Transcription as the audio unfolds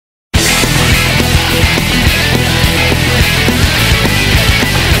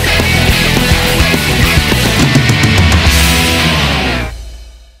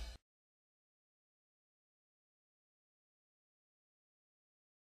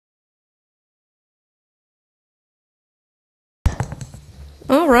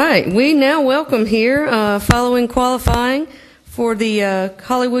All right, we now welcome here, following qualifying for the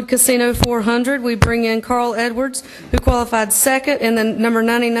Hollywood Casino 400, we bring in Carl Edwards, who qualified second in the number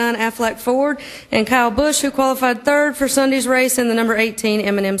 99 Aflac Ford, and Kyle Busch, who qualified third for Sunday's race in the number 18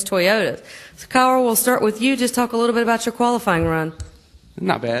 M&M's Toyota. So Kyle, we'll start with you. Just talk a little bit about your qualifying run.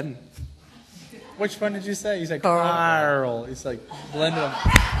 Not bad. Which one did you say? You said Carl. Carl. He's like blended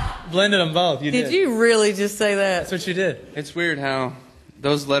them both. You did. Did you really just say that? That's what you did. It's weird how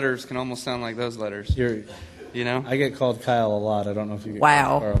those letters can almost sound like those letters. You know? I get called Kyle a lot. I don't know if you get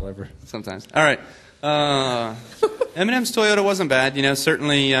Wow. called Carl ever. Sometimes. All right. M&M's Toyota wasn't bad. You know,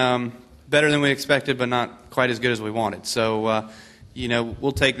 certainly better than we expected, but not quite as good as we wanted. So, you know,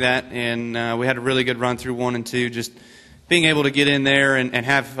 we'll take that. And we had a really good run through 1 and 2. Just being able to get in there and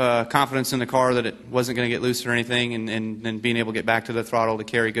have confidence in the car that it wasn't going to get loose or anything, and being able to get back to the throttle to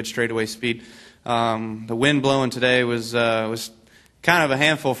carry good straightaway speed. The wind blowing today was kind of a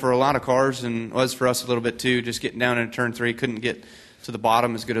handful for a lot of cars, and was for us a little bit too. Just getting down into turn 3, couldn't get to the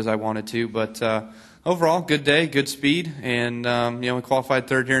bottom as good as I wanted to. But overall, good day, good speed, and you know, we qualified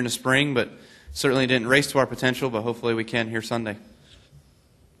third here in the spring, but certainly didn't race to our potential. But hopefully, we can here Sunday.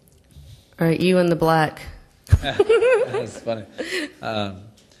 All right, you in the black. That's funny. Yeah,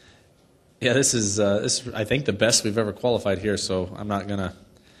 this is I think the best we've ever qualified here. So I'm not gonna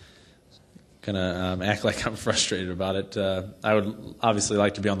act like I'm frustrated about it. I would obviously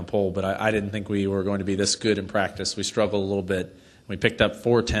like to be on the pole, but I didn't think we were going to be this good in practice. We struggled a little bit. We picked up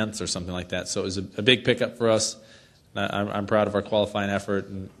 4/10 or something like that, so it was a big pickup for us. I'm proud of our qualifying effort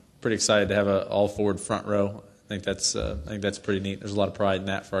and pretty excited to have an all-forward front row. I think that's pretty neat. There's a lot of pride in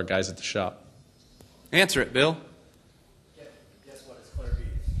that for our guys at the shop. Answer it, Bill. Guess what? It's Claire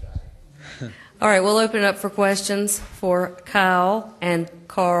B. All right, we'll open it up for questions for Kyle and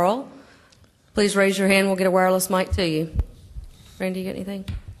Carl. Please raise your hand. We'll get a wireless mic to you. Randy, you got anything?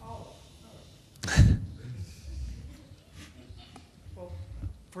 Well,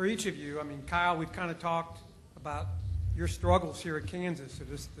 for each of you, I mean, Kyle, we've kind of talked about your struggles here at Kansas. So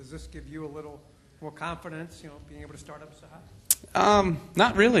does this give you a little more confidence, you know, being able to start up so high?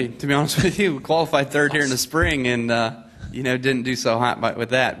 Not really, to be honest with you. We qualified third here in the spring, and you know, didn't do so hot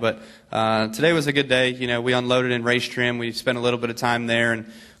with that. But today was a good day. You know, we unloaded in race trim. We spent a little bit of time there,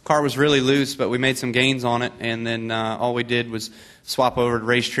 and car was really loose, but we made some gains on it. And then all we did was swap over to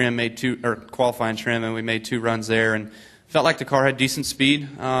race trim, qualifying trim, and we made 2 runs there, and felt like the car had decent speed.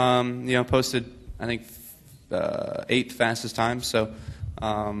 You know, posted I think 8th fastest time. So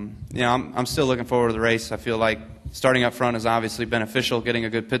you know, I'm still looking forward to the race. I feel like starting up front is obviously beneficial. Getting a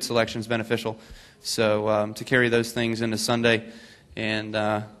good pit selection is beneficial. So to carry those things into Sunday, and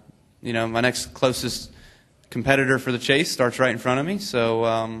you know, my next closest competitor for the chase starts right in front of me.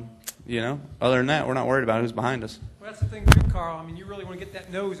 So you know, other than that, we're not worried about who's behind us. Well, that's the thing too, Carl. I mean, you really want to get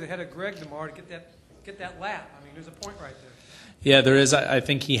that nose ahead of Greg tomorrow to get that lap. I mean, there's a point right there. Yeah, there is. I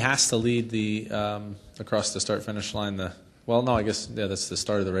think he has to lead the across the start-finish line. Well, no, I guess that's the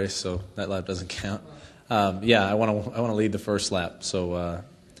start of the race, so that lap doesn't count. Yeah, I want to lead the first lap. So,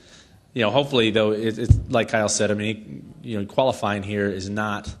 you know, hopefully though, it's like Kyle said. I mean, you know, qualifying here is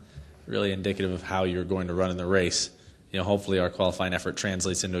not really indicative of how you're going to run in the race. You know, hopefully our qualifying effort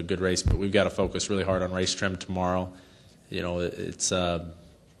translates into a good race, but we've got to focus really hard on race trim tomorrow. You know, it's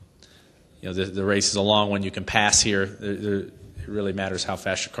you know, the race is a long one. You can pass here. It really matters how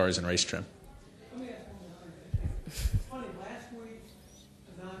fast your car is in race trim.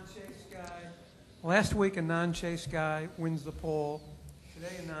 Last week, a non-chase guy wins the pole.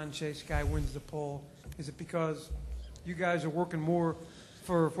 Today, a non-chase guy wins the pole. Is it because you guys are working more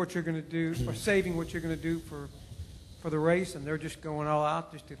for what you're going to do, or saving what you're going to do for the race, and they're just going all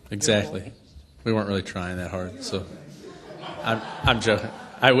out just to exactly? We weren't really trying that hard, so I'm joking.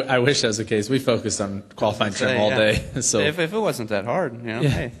 I wish that was the case. We focused on qualifying trim all day. So if it wasn't that hard, you know,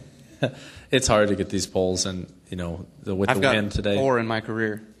 hey. It's hard to get these poles, and you know, with the wind today. I've got 4 in my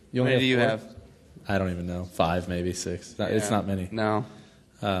career. How many do you have? I don't even know. 5, maybe 6. It's not many. No.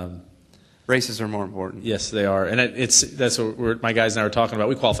 Races are more important. Yes, they are, and that's what my guys and I were talking about.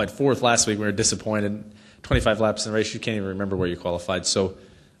 We qualified 4th last week. We were disappointed. 25 laps in the race, you can't even remember where you qualified. So,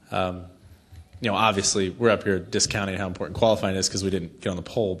 you know, obviously we're up here discounting how important qualifying is because we didn't get on the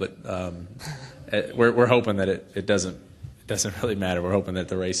pole. But we're hoping that it doesn't really matter. We're hoping that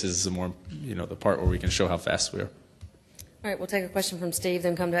the race is the more, you know, the part where we can show how fast we are. All right, we'll take a question from Steve,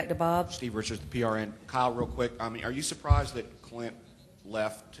 then come back to Bob. Steve Richards, the PRN. Kyle, real quick, I mean, are you surprised that Clint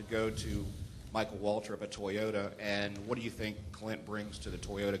left to go to Michael Waltrip at Toyota, and what do you think Clint brings to the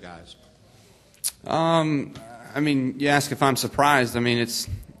Toyota guys? I mean, you ask if I'm surprised. I mean, it's,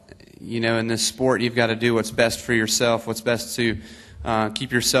 you know, in this sport, you've got to do what's best for yourself, what's best to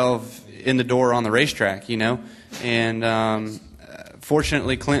keep yourself in the door on the racetrack, you know. And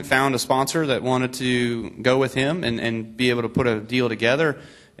fortunately, Clint found a sponsor that wanted to go with him and be able to put a deal together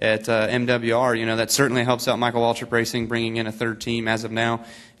at MWR. You know, that certainly helps out Michael Waltrip Racing, bringing in a third team as of now,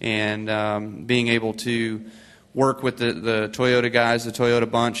 and being able to work with the Toyota guys, the Toyota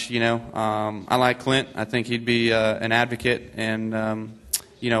bunch. You know, I like Clint. I think he'd be an advocate and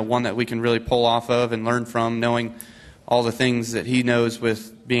you know, one that we can really pull off of and learn from, knowing all the things that he knows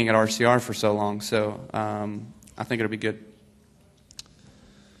with being at RCR for so long. So I think it'll be good.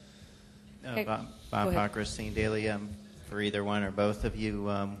 Bob Hawk, Christine Daly, for either one or both of you,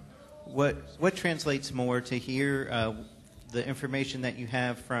 what translates more to hear the information that you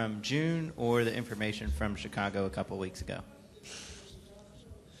have from June or the information from Chicago a couple weeks ago?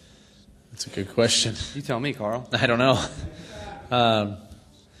 That's a good question. You tell me, Carl. I don't know.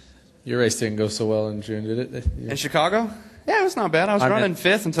 Your race didn't go so well in June, did it? In Chicago? Yeah, it was not bad. I was running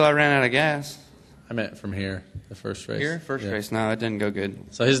fifth until I ran out of gas. I meant from here, the first race. Here? First race. No, it didn't go good.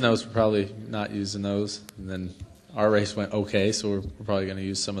 So his notes were probably not using those. And then our race went okay, so we're probably going to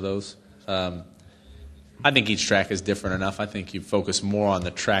use some of those. I think each track is different enough. I think you focus more on the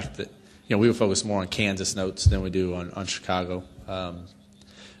track that, you know, we would focus more on Kansas notes than we do on Chicago.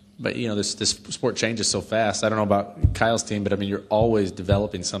 But, you know, this sport changes so fast. I don't know about Kyle's team, but, I mean, you're always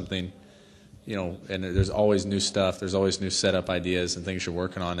developing something, you know, and there's always new stuff. There's always new setup ideas and things you're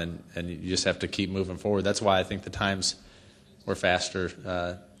working on, and you just have to keep moving forward. That's why I think the times were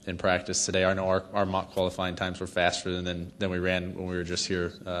faster in practice today. I know our mock qualifying times were faster than we ran when we were just here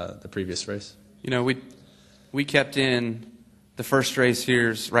the previous race. You know, we kept in the first race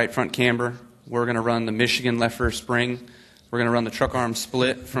here's right front camber. We're going to run the Michigan left rear spring. We're going to run the truck arm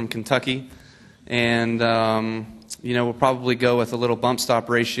split from Kentucky. And, you know, we'll probably go with a little bump stop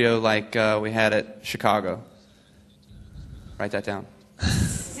ratio like we had at Chicago. Write that down. All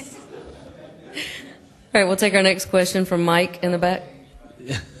right, we'll take our next question from Mike in the back.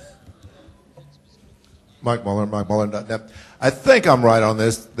 Mike Muller.net. I think I'm right on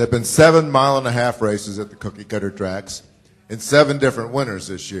this. There have been 7 mile-and-a-half races at the cookie cutter tracks and 7 different winners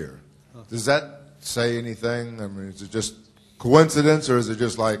this year. Does that say anything? I mean, is it just coincidence, or is it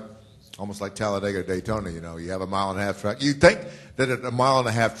just like almost like Talladega, Daytona? You know, you have a mile-and-a-half track. You think that at a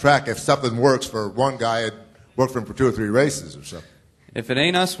mile-and-a-half track, if something works for one guy, it worked for him for 2 or 3 races or something. If it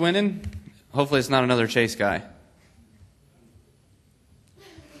ain't us winning, hopefully it's not another Chase guy.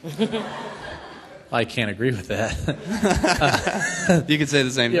 I can't agree with that. You could say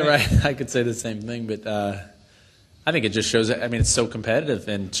the same thing. Yeah, right. I could say the same thing, but I think it just shows that, I mean, it's so competitive,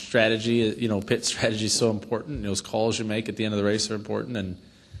 and strategy, you know, pit strategy is so important. You know, those calls you make at the end of the race are important, and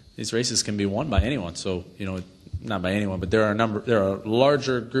these races can be won by anyone. So, you know, not by anyone, but there are a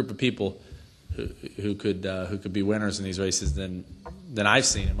larger group of people who could be winners in these races than I've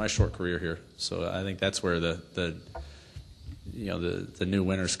seen in my short career here. So I think that's where the new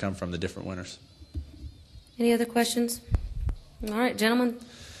winners come from, the different winners. Any other questions? All right, gentlemen.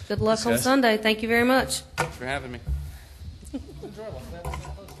 Good luck Thanks, on guys. Sunday. Thank you very much. Thanks for having me. Enjoyable.